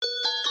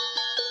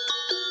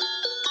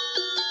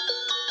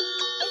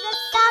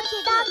Yeah,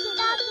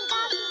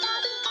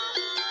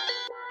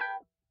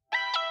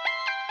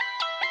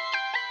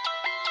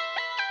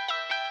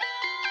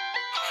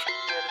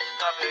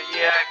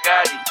 I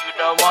got it, you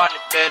don't want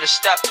it, better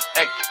stop it.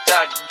 Extra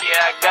talking,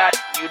 yeah, I got it,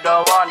 you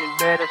don't want it,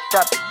 better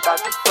stop it. Stop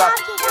it, stop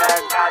it, yeah, I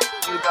got it,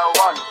 you don't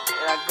want it,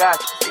 yeah, I got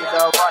it, you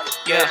don't want it,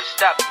 better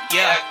stop it.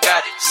 Yeah, I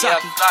got it, yeah,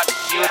 I'm flying,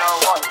 you don't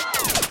want it.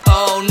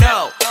 Oh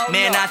no,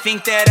 man, I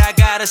think that I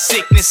got a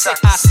sickness. I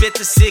spit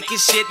the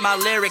sickest shit, my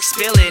lyrics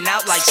spilling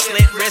out like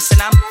slit wrists. And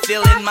I'm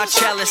filling my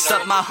chalice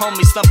up, my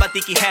homie slump, I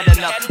think he had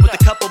enough. With a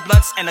couple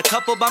blunts and a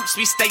couple bumps,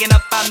 we staying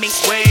up, I mean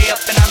way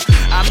up. And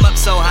I'm up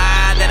so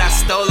high that I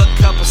stole a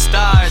couple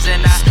stars.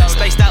 And I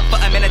spaced out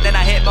for a minute, then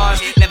I hit bars.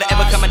 Never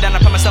ever coming down,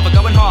 I promise myself I'm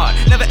going hard.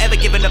 Never ever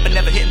giving up and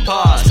never hitting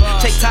pause.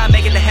 Take time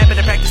making the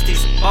habit to practice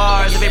these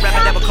bars. Every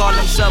rapper never call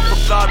himself a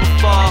god will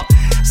fall.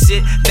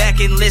 Sit back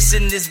and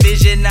listen, this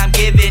vision I'm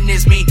giving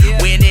is me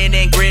winning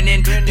and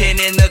grinning,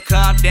 pinning the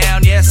comp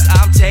down. Yes,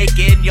 I'm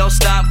taking your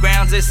stomp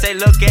grounds. They say,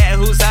 look at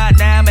who's hot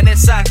now, and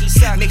it's sake.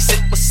 Mix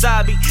it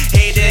wasabi.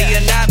 Hater,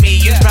 you're not me.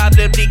 You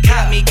probably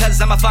caught me,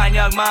 cause I'm a fine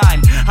young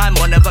mind. I'm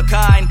one of a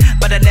kind,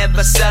 but I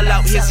never sell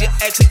out. Here's your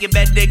exit, you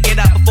better get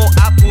out before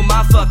I pull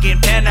my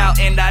fucking pen out.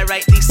 And I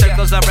write these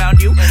circles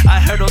around you. I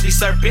hurdle these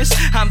serpents.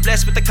 I'm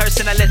blessed with the curse,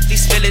 and I let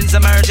these feelings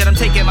emerge. And I'm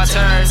taking my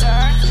turn.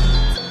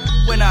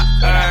 When I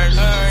earn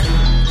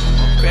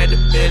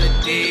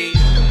credibility,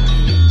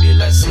 feel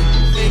like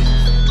silly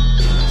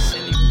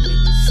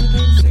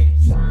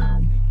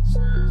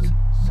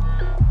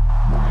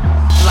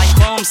like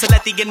chrome, so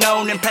let the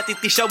unknown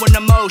empathically showing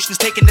emotions,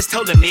 taking this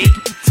toll of me.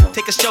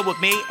 Take a show with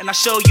me, and I'll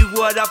show you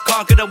what I've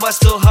conquered and what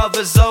still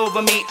hovers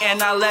over me.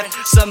 And I left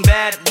some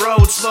bad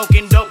roads,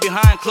 smoking dope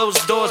behind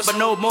closed doors, but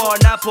no more.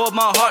 And I poured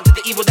my heart to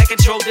the evil that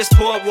control this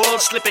poor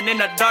world. Slipping in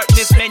the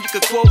darkness, man, you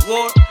could quote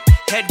war.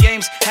 Head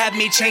games have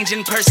me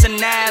changing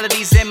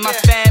personalities, and my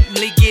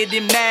family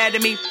getting mad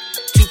at me.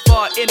 Too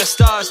far in the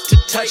stars to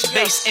touch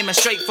base, aiming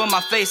straight for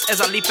my face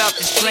as I leap out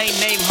this plane.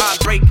 Name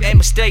heartbreak, a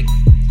mistake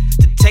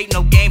to take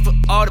no gain for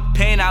all the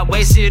pain I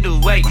wasted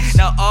away.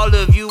 Now all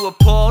of you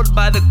appalled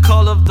by the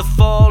call of the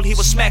fall. He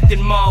was smacked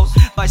and mauled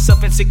by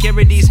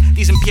self-insecurities.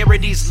 These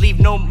impurities leave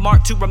no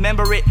mark to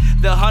remember it.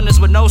 The hunters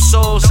with no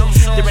souls,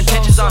 their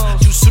intentions are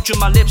to suture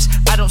my lips.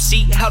 I don't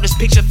see how this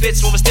picture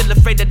fits when we're still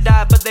afraid to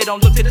die, but they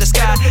don't look to the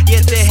sky.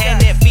 Yet their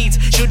hand that feeds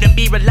shouldn't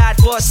be relied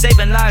for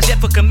saving lives, yet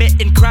for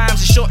committing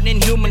crimes and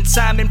shortening human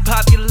time and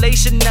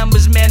population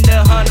numbers. Man,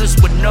 the hunters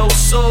with no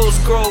souls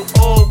grow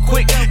old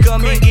quick.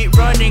 Come and get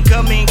running,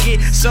 come and get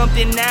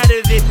something out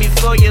of it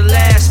before your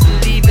last.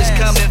 Believe it's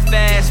coming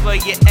fast for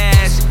your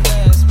ass.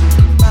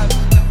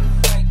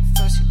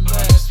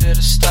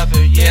 Better stop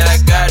it, yeah, I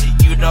got it,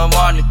 you don't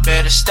want it,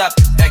 better stop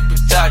it. Act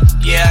without it,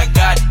 yeah, I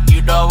got it,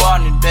 you don't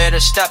want it, better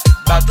stop it.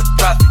 About the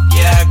profit,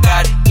 yeah, I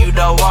got it, you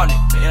don't want it,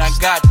 man, I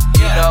got it,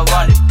 you don't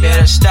want it,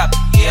 better stop it,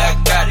 yeah, I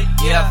got it,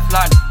 yeah, I'm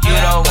flying it, you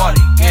don't want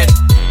it, get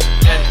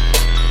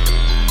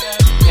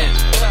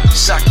it,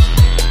 suck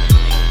it.